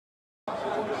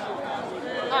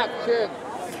Action.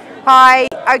 Hi.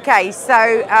 Okay,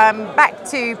 so back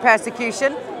to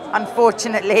persecution,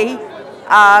 unfortunately.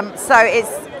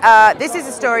 This is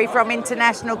a story from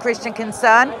International Christian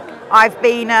Concern. I've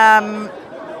been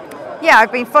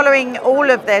following all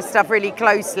of their stuff really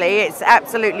closely. It's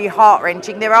absolutely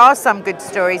heart-wrenching. There are some good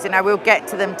stories, and I will get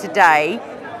to them today.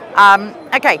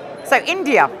 Okay, so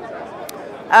India.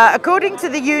 According to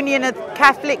the Union of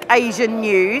Catholic Asian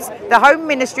News, the Home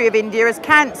Ministry of India has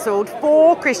cancelled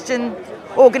 4 Christian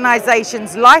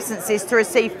organisations' licences to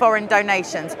receive foreign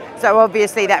donations. So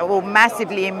obviously that will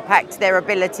massively impact their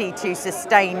ability to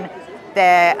sustain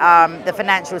their the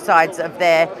financial sides of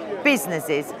their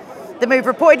businesses. The move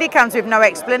reportedly comes with no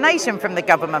explanation from the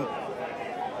government.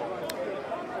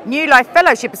 New Life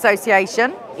Fellowship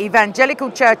Association, Evangelical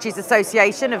Churches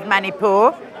Association of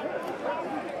Manipur,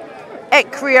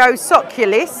 Ekrio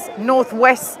Soculis,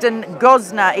 Northwestern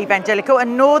Gosna Evangelical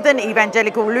and Northern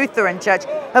Evangelical Lutheran Church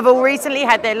have all recently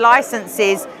had their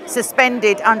licences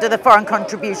suspended under the Foreign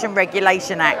Contribution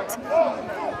Regulation Act.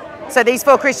 So these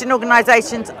 4 Christian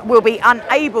organisations will be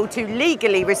unable to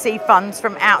legally receive funds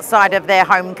from outside of their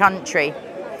home country.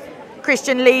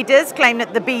 Christian leaders claim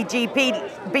that the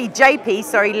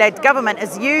BJP-led government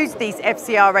has used these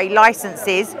FCRA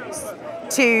licences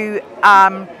to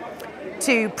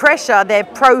pressure their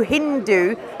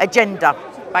pro-Hindu agenda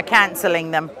by cancelling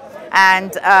them.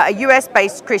 And a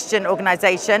US-based Christian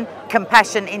organisation,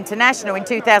 Compassion International, in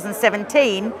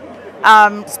 2017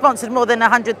 sponsored more than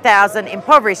 100,000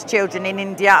 impoverished children in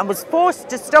India and was forced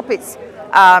to stop its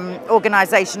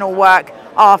organisational work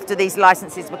after these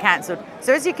licences were cancelled.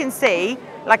 So as you can see,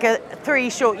 like 3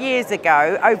 short years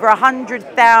ago, over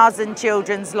 100,000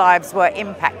 children's lives were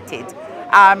impacted.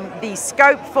 The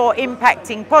scope for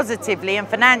impacting positively and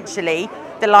financially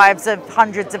the lives of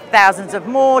hundreds of thousands of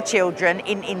more children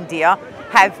in India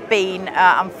have been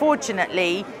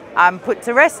unfortunately put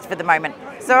to rest for the moment.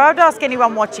 So I would ask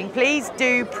anyone watching, please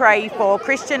do pray for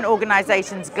Christian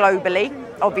organisations globally,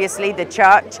 obviously the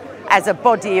church as a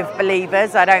body of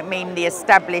believers. I don't mean the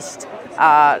established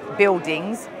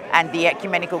buildings and the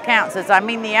ecumenical councils. I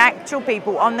mean the actual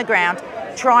people on the ground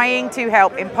trying to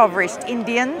help impoverished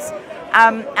Indians.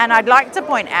 And I'd like to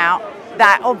point out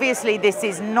that obviously this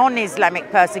is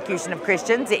non-Islamic persecution of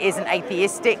Christians. It isn't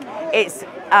atheistic. It's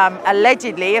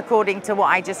allegedly, according to what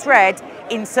I just read,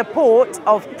 in support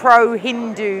of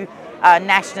pro-Hindu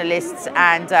nationalists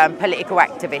and political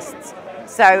activists.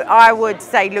 So I would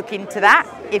say look into that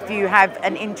if you have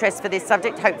an interest for this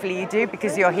subject. Hopefully you do,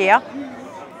 because you're here.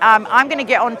 I'm going to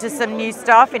get on to some new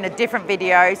stuff in a different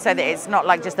video so that it's not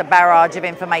like just a barrage of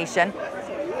information.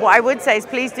 What I would say is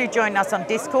please do join us on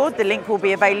Discord. The link will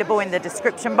be available in the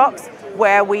description box,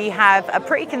 where we have a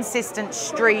pretty consistent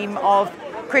stream of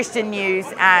Christian news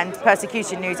and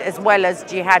persecution news, as well as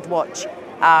Jihad Watch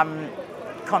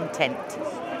content.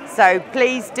 So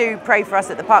please do pray for us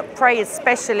at the park. Pray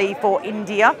especially for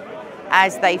India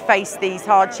as they face these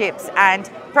hardships, and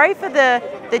pray for the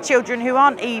children who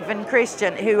aren't even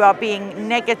Christian, who are being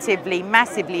negatively,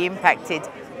 massively impacted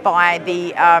by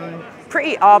the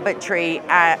pretty arbitrary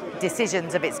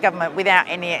decisions of its government without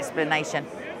any explanation.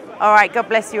 All right, God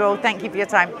bless you all. Thank you for your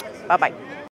time. Bye-bye.